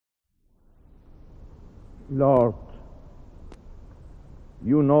Lord,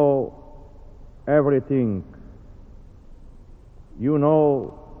 you know everything. You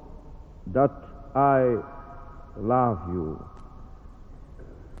know that I love you.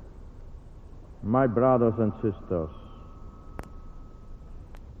 My brothers and sisters,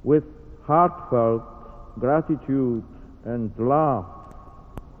 with heartfelt gratitude and love,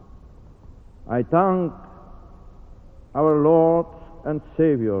 I thank our Lord and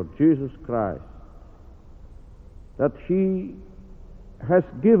Savior, Jesus Christ, that He has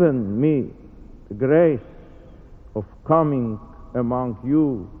given me the grace of coming among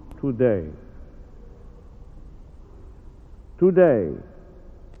you today. Today,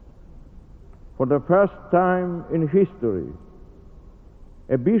 for the first time in history,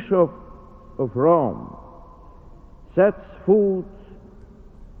 a bishop of Rome sets foot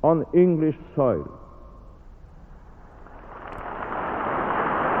on English soil.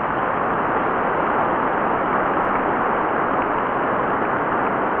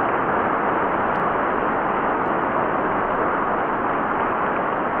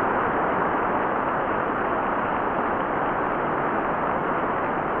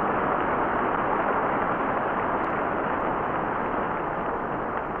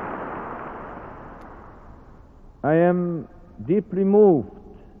 I am deeply moved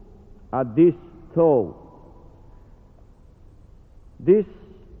at this thought. This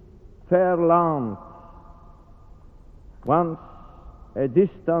fair land, once a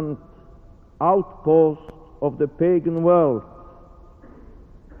distant outpost of the pagan world,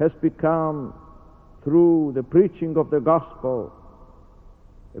 has become, through the preaching of the gospel,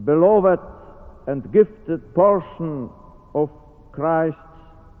 a beloved and gifted portion of Christ's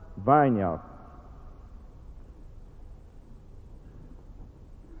vineyard.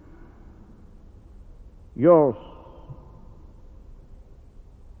 Yours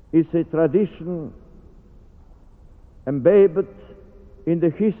is a tradition embedded in the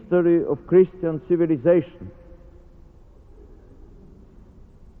history of Christian civilization.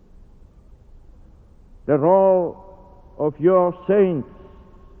 The role of your saints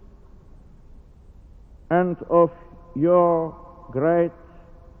and of your great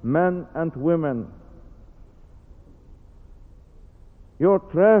men and women, your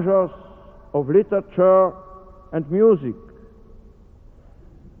treasures of literature and music,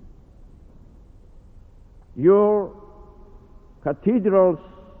 your cathedrals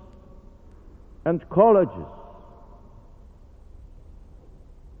and colleges,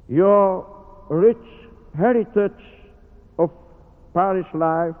 your rich heritage of parish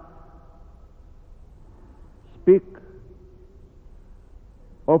life speak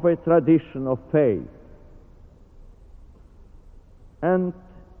of a tradition of faith. And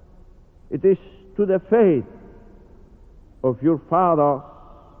it is to the faith of your fathers,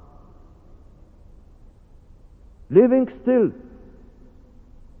 living still,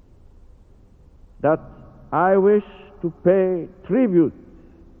 that I wish to pay tribute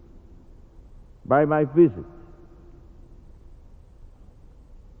by my visit.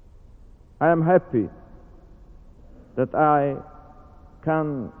 I am happy that I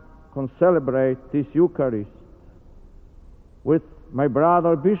can celebrate this Eucharist with my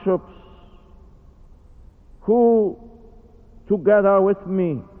brother bishops, who, together with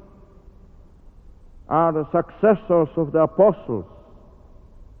me, are the successors of the apostles,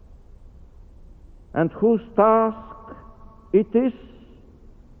 and whose task it is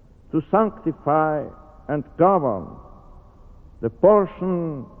to sanctify and govern the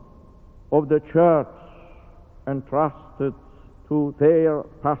portion of the Church entrusted to their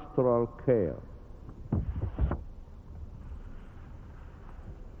pastoral care.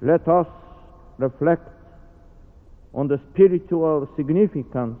 Let us reflect on the spiritual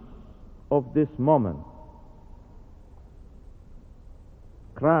significance of this moment.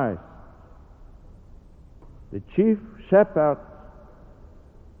 Christ, the chief shepherd,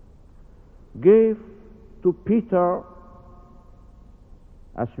 gave to Peter,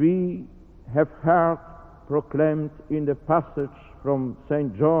 as we have heard proclaimed in the passage from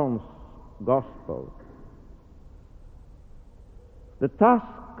St. John's Gospel, the task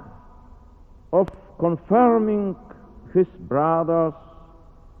of confirming his brothers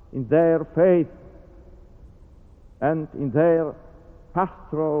in their faith and in their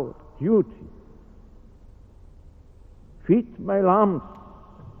pastoral duty. Feed my lambs,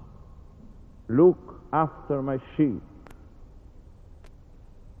 look after my sheep.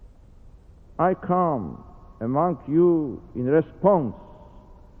 I come among you in response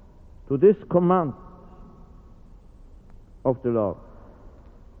to this command of the Lord.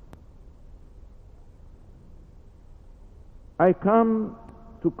 I come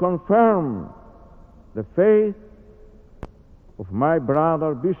to confirm the faith of my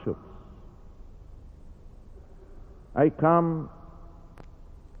brother bishops. I come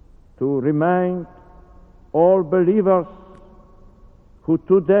to remind all believers who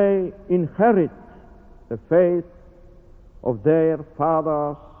today inherit the faith of their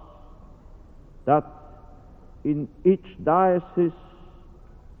fathers that in each diocese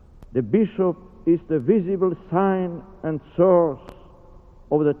the bishop is the visible sign and source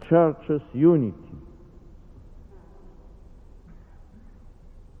of the Church's unity.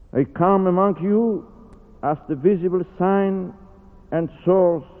 I come among you as the visible sign and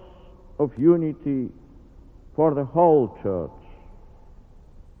source of unity for the whole Church.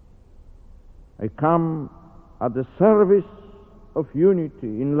 I come at the service of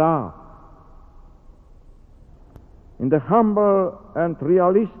unity in love, in the humble and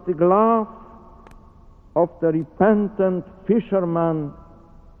realistic love of the repentant fisherman.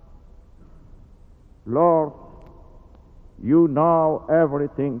 Lord, you know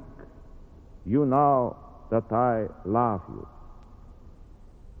everything. You know that I love you.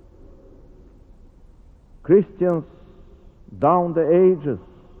 Christians down the ages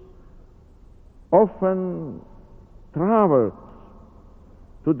often traveled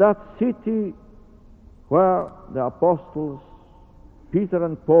to that city where the apostles Peter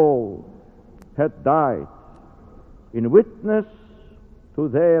and Paul had died in witness to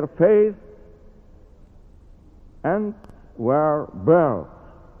their faith and were buried.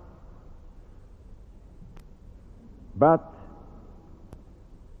 But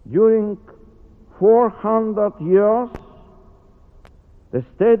during 400 years, the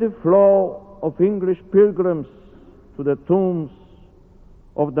steady flow of English pilgrims to the tombs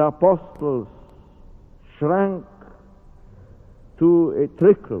of the apostles shrank to a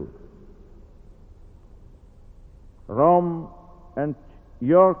trickle. Rome and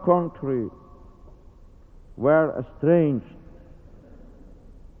your country were estranged.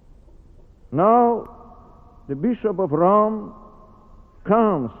 Now the Bishop of Rome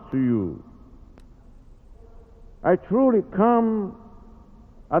comes to you. I truly come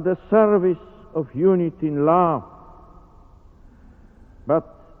at the service of unity in love, but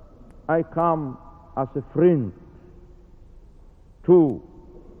I come as a friend too,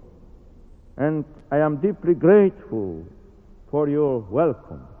 and I am deeply grateful for your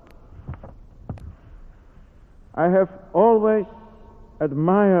welcome. I have always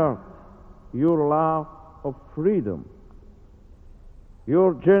admired your love of freedom,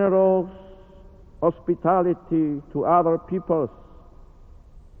 your generous hospitality to other peoples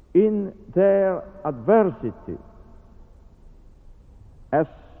in their adversity. As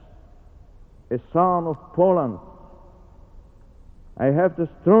a son of Poland, I have the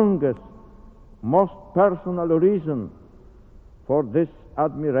strongest, most personal reason for this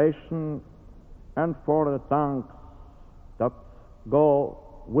admiration and for the thanks that go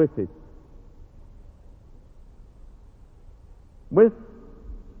with it. With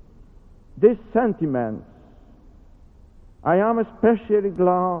these sentiments, I am especially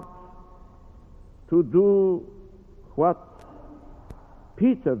glad to do what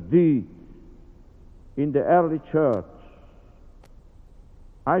Peter did in the early church.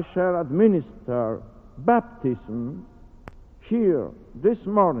 I shall administer baptism here this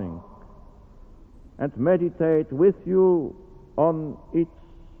morning and meditate with you on its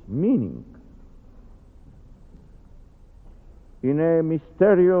meaning. In a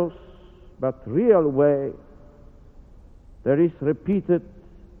mysterious but real way, there is repeated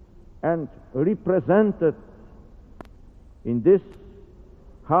and represented in this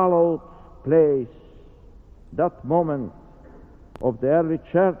hallowed place that moment of the early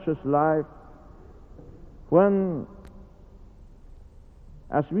church's life when,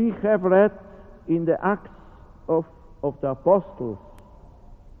 as we have read in the Acts of the Apostles,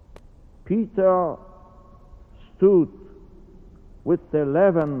 Peter stood with the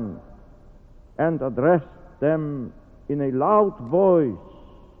 11 and addressed them in a loud voice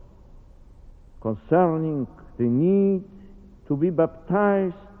concerning the need to be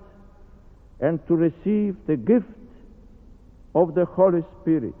baptized and to receive the gift of the Holy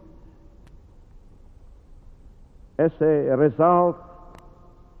Spirit. As a result,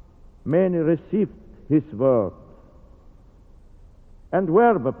 many received his word and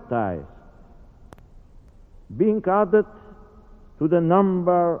were baptized, being added to the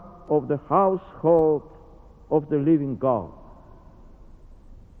number of the household of the living God.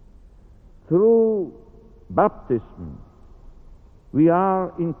 Through baptism, we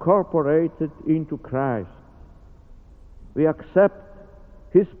are incorporated into Christ. We accept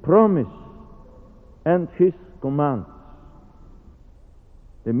his promise and his commands.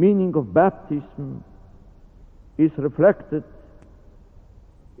 The meaning of baptism is reflected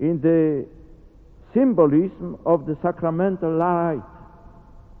in the symbolism of the sacramental light.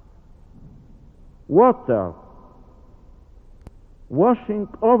 Water washing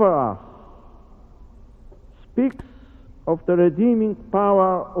over us speaks of the redeeming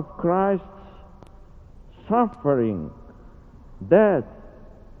power of Christ's suffering, death,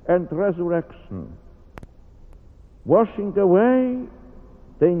 and resurrection, washing away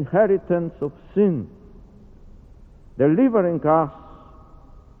the inheritance of sin, delivering us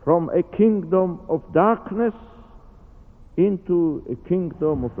from a kingdom of darkness into a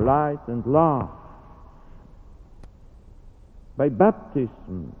kingdom of light and love. By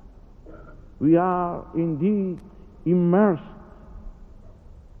baptism, we are indeed immersed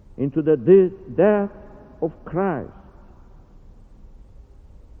into the death of Christ,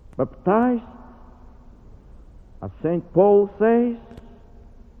 baptized, as St. Paul says,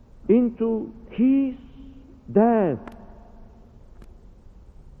 into his death,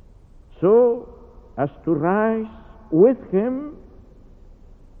 so as to rise with him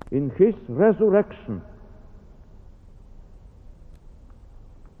in his resurrection.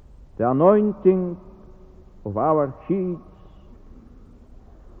 The anointing of our heads,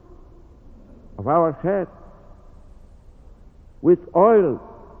 of our head, with oil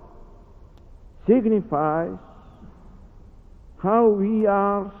signifies how we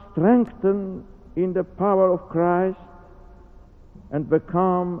are strengthened in the power of Christ and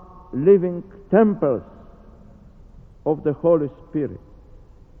become living temples of the Holy Spirit.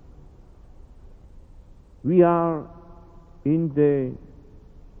 We are in the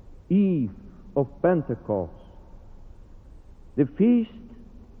eve of Pentecost, the feast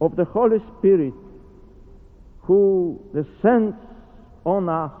of the Holy Spirit who descends on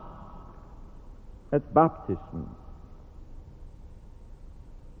us at baptism.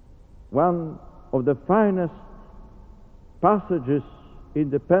 One of the finest passages in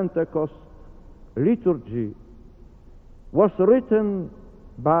the Pentecost liturgy was written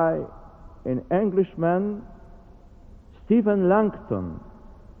by an Englishman, Stephen Langton,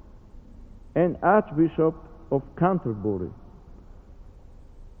 an Archbishop of Canterbury.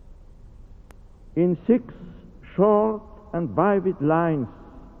 In 6 short and vivid lines,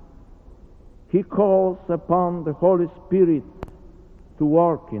 he calls upon the Holy Spirit to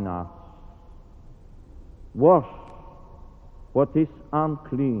work in us. Wash what is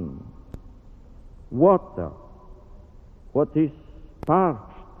unclean, water what is parched,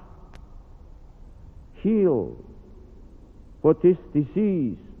 heal what is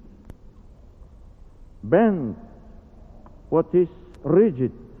diseased, bend what is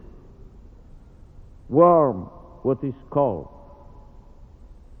rigid, warm what is cold,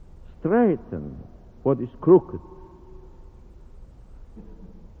 straighten what is crooked.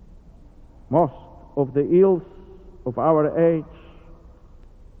 Most of the ills of our age,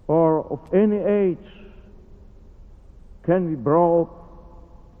 or of any age, can be brought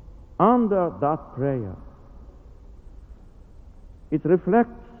under that prayer. It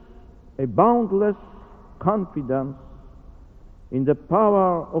reflects a boundless confidence in the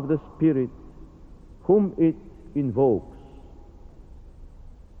power of the Spirit whom it invokes.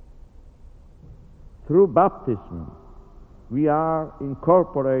 Through baptism, we are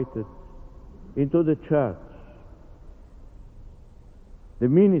incorporated into the Church. The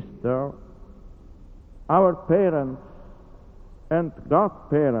minister, our parents and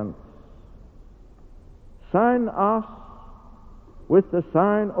godparents, sign us with the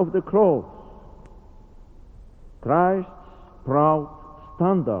sign of the cross, Christ's proud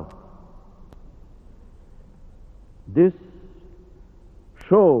standard. This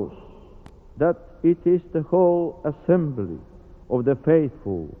shows that it is the whole assembly of the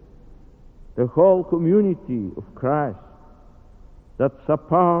faithful, the whole community of Christ, that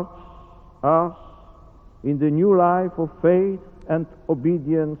supports us in the new life of faith and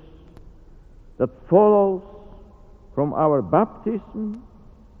obedience that follows from our baptism,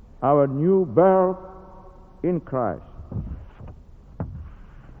 our new birth in Christ.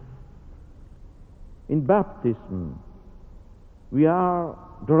 In baptism, we are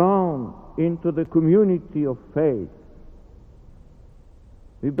drawn into the community of faith.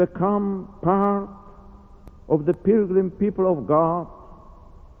 We become part of the pilgrim people of God,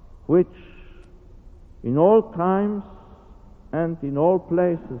 which in all times and in all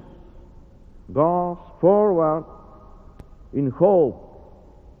places goes forward in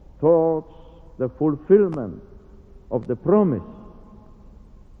hope towards the fulfillment of the promise.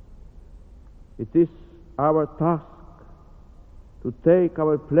 It is our task to take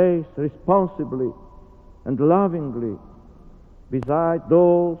our place responsibly and lovingly beside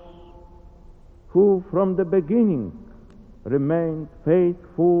those who from the beginning remained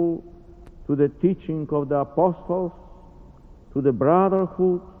faithful to the teaching of the apostles, to the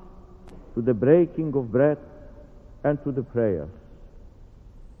brotherhood, to the breaking of bread, and to the prayers.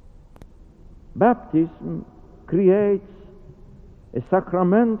 Baptism creates a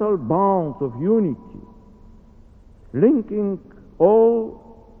sacramental bond of unity, linking all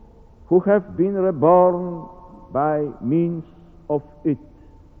who have been reborn by means of it.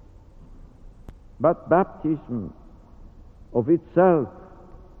 But baptism of itself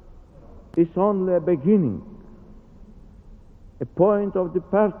is only a beginning, a point of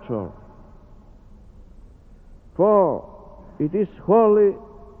departure, for it is wholly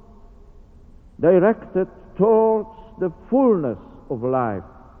directed towards the fullness of life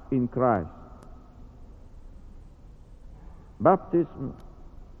in Christ. Baptism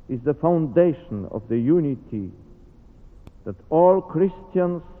is the foundation of the unity that all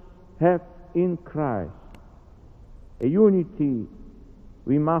Christians have in Christ, a unity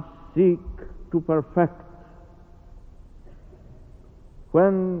we must seek to perfect.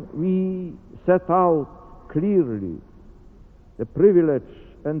 When we set out clearly the privilege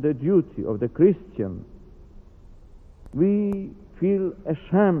and the duty of the Christian, we feel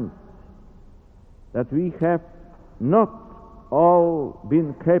ashamed that we have not all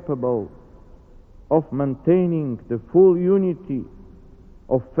been capable of maintaining the full unity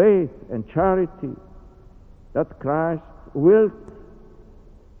of faith and charity that Christ willed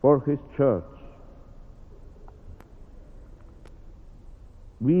for His church.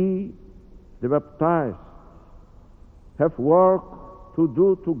 We, the baptized, have work to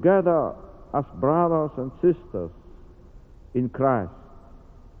do together as brothers and sisters in Christ.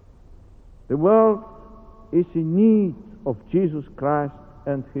 The world is in need of Jesus Christ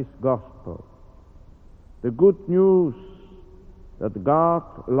and His gospel. The good news that God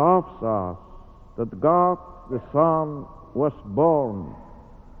loves us, that God the Son was born,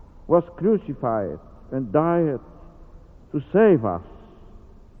 was crucified and died to save us,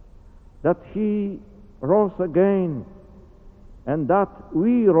 that He rose again, and that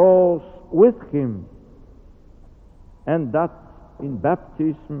we rose with Him, and that in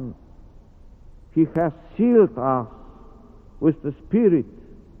baptism He has sealed us with the Spirit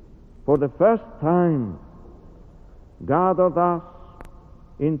for the first time, gathered us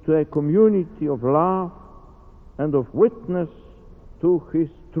into a community of love and of witness to His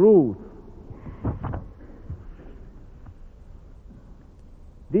truth.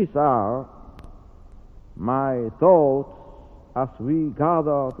 These are my thoughts as we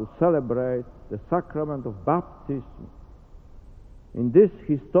gather to celebrate the sacrament of baptism in this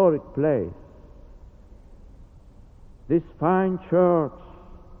historic place. This fine church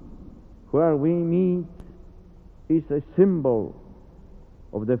where we meet is a symbol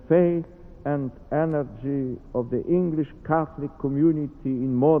of the faith and energy of the English Catholic community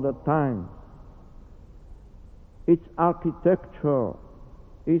in modern times. Its architecture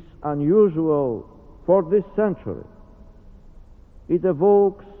is unusual for this century. It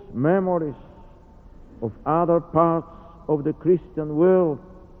evokes memories of other parts of the Christian world,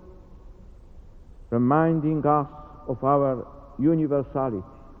 reminding us of our universality.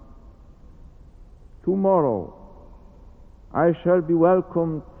 Tomorrow I shall be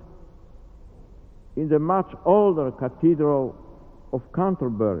welcomed in the much older Cathedral of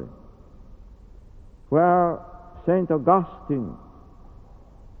Canterbury, where St. Augustine,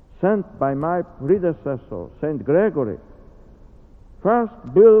 sent by my predecessor, St. Gregory, first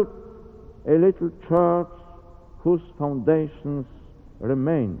built a little church whose foundations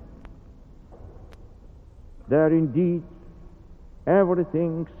remain. There indeed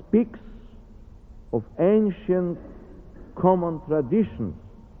everything speaks of ancient common traditions,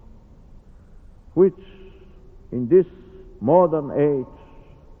 which in this modern age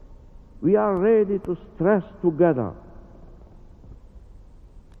we are ready to stress together.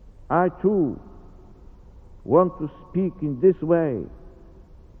 I too want to speak in this way,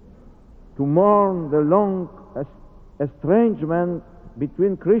 to mourn the long estrangement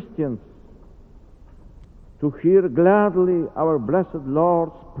between Christians, to hear gladly our blessed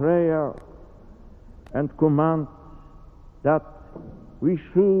Lord's prayer and command that we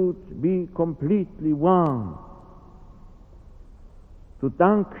should be completely one, to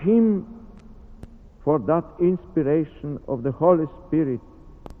thank Him for that inspiration of the Holy Spirit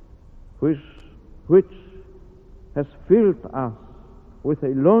which has filled us with a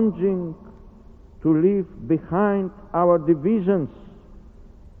longing to leave behind our divisions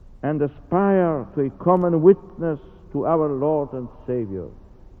and aspire to a common witness to our Lord and Savior.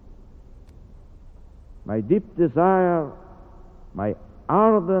 My deep desire, my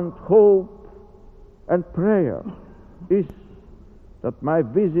ardent hope and prayer is that my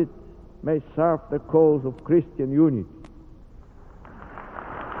visit may serve the cause of Christian unity.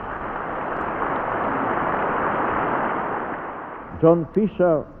 John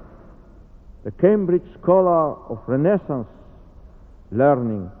Fisher, the Cambridge scholar of Renaissance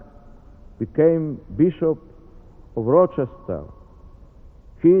learning, became Bishop of Rochester.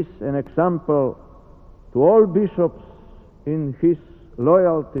 He is an example to all bishops in his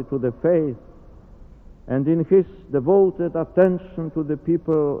loyalty to the faith and in his devoted attention to the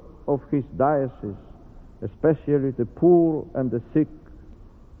people of his diocese, especially the poor and the sick.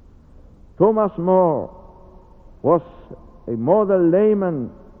 Thomas More was a model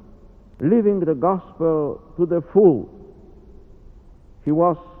layman living the gospel to the full. He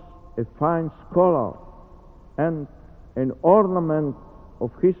was a fine scholar and an ornament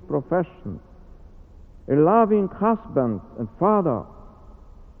of his profession, a loving husband and father,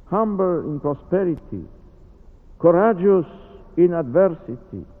 humble in prosperity, courageous in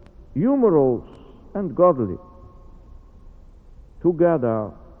adversity, humorous and godly.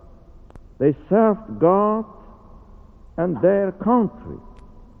 Together they served God and their country,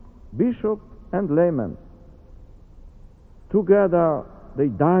 bishop and layman. Together they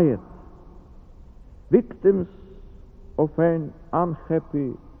died, victims of an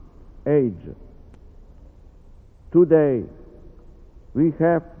unhappy age. Today we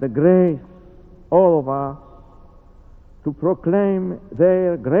have the grace, all of us, to proclaim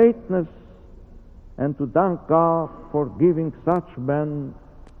their greatness and to thank God for giving such men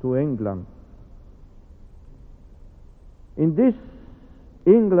to England. In this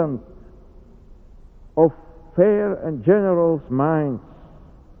England of fair and generous minds,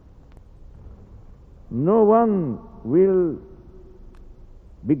 no one will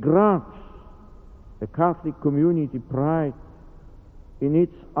begrudge the Catholic community pride in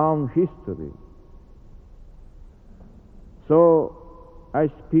its own history. So I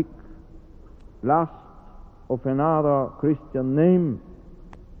speak last of another Christian name,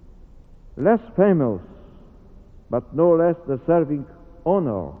 less famous, but no less deserving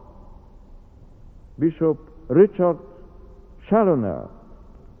honor, Bishop Richard Challoner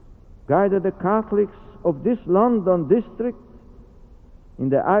guided the Catholics of this London district in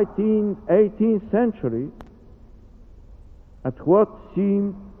the 18th century at what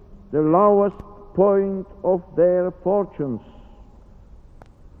seemed the lowest point of their fortunes.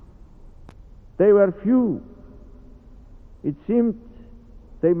 They were few. It seemed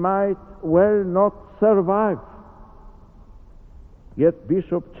they might well not survive. Yet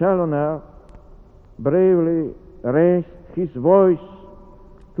Bishop Challoner bravely raised his voice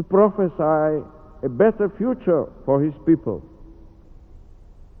to prophesy a better future for his people.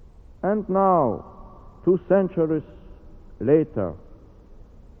 And now, 2 centuries later,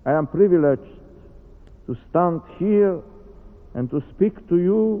 I am privileged to stand here and to speak to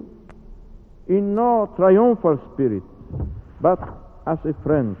you in no triumphal spirit, but as a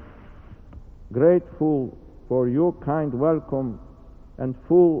friend, grateful for your kind welcome and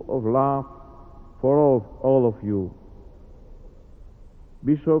full of love for all of you.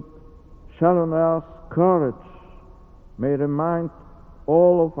 Bishop Challoner's courage may remind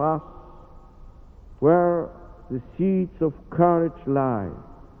all of us where the seeds of courage lie,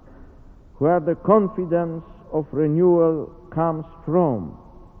 where the confidence of renewal comes from.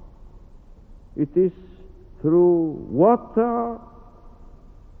 It is through water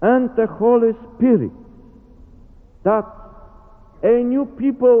and the Holy Spirit that a new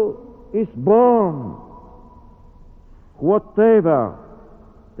people is born, whatever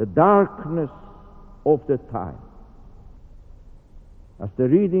the darkness of the time. As the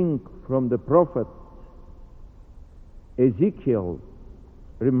reading from the prophet Ezekiel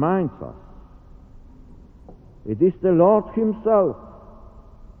reminds us, it is the Lord himself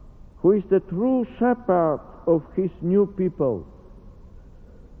who is the true shepherd of his new people.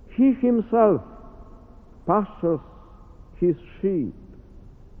 He himself pastures his sheep.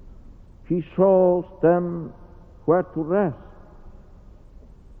 He shows them where to rest.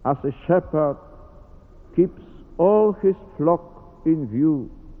 As a shepherd keeps all his flock in view,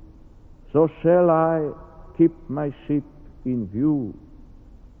 so shall I keep my sheep in view.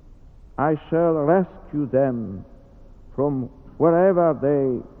 I shall rescue them from wherever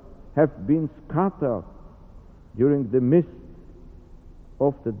they have been scattered during the mist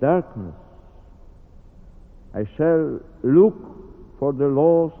of the darkness. I shall look for the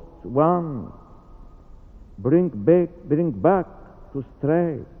lost one, bring back to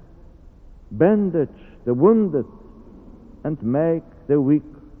stray, bandage the wounded, and make the weak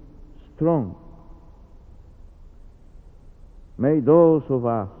strong. May those of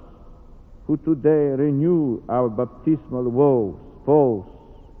us who today renew our baptismal vows,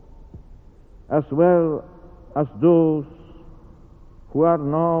 as well as those who are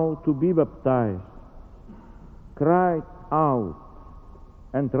now to be baptized, cry out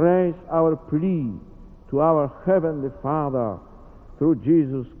and raise our plea to our Heavenly Father through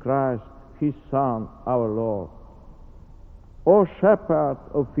Jesus Christ, His Son, our Lord. O Shepherd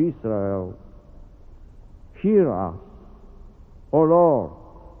of Israel, hear us. O Lord,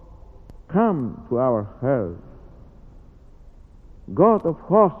 come to our help. God of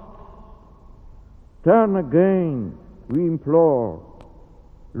hosts, turn again, we implore.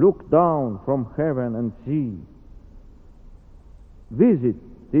 Look down from heaven and see. Visit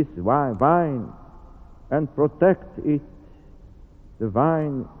this vine and protect it, the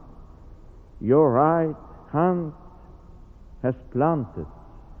vine your right hand has planted,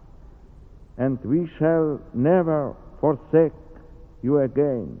 and we shall never forsake you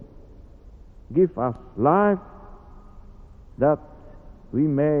again. Give us life that we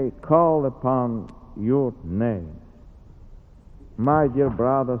may call upon your name. My dear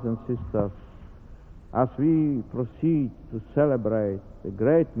brothers and sisters, as we proceed to celebrate the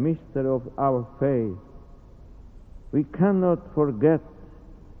great mystery of our faith, we cannot forget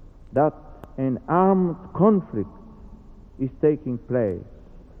that an armed conflict is taking place.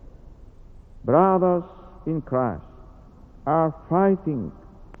 Brothers in Christ are fighting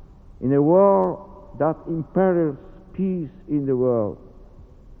in a war that imperils peace in the world.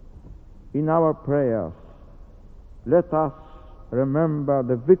 In our prayers, let us remember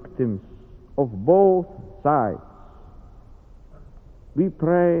the victims of both sides. We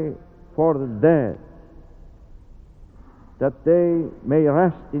pray for the dead, that they may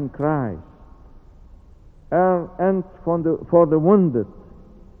rest in Christ, and for the wounded,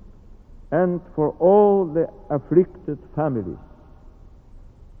 and for all the afflicted families.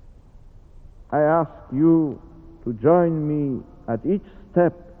 I ask you to join me at each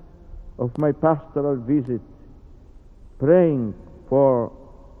step of my pastoral visit, praying for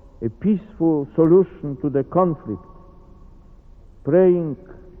a peaceful solution to the conflict, praying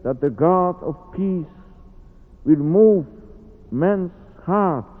that the God of peace will move men's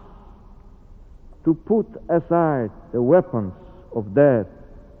hearts to put aside the weapons of death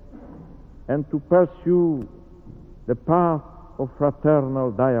and to pursue the path of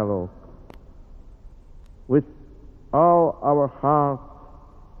fraternal dialogue. With all our heart,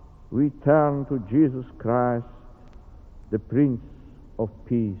 we turn to Jesus Christ, the Prince of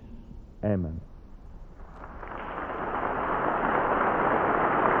Peace. Amen.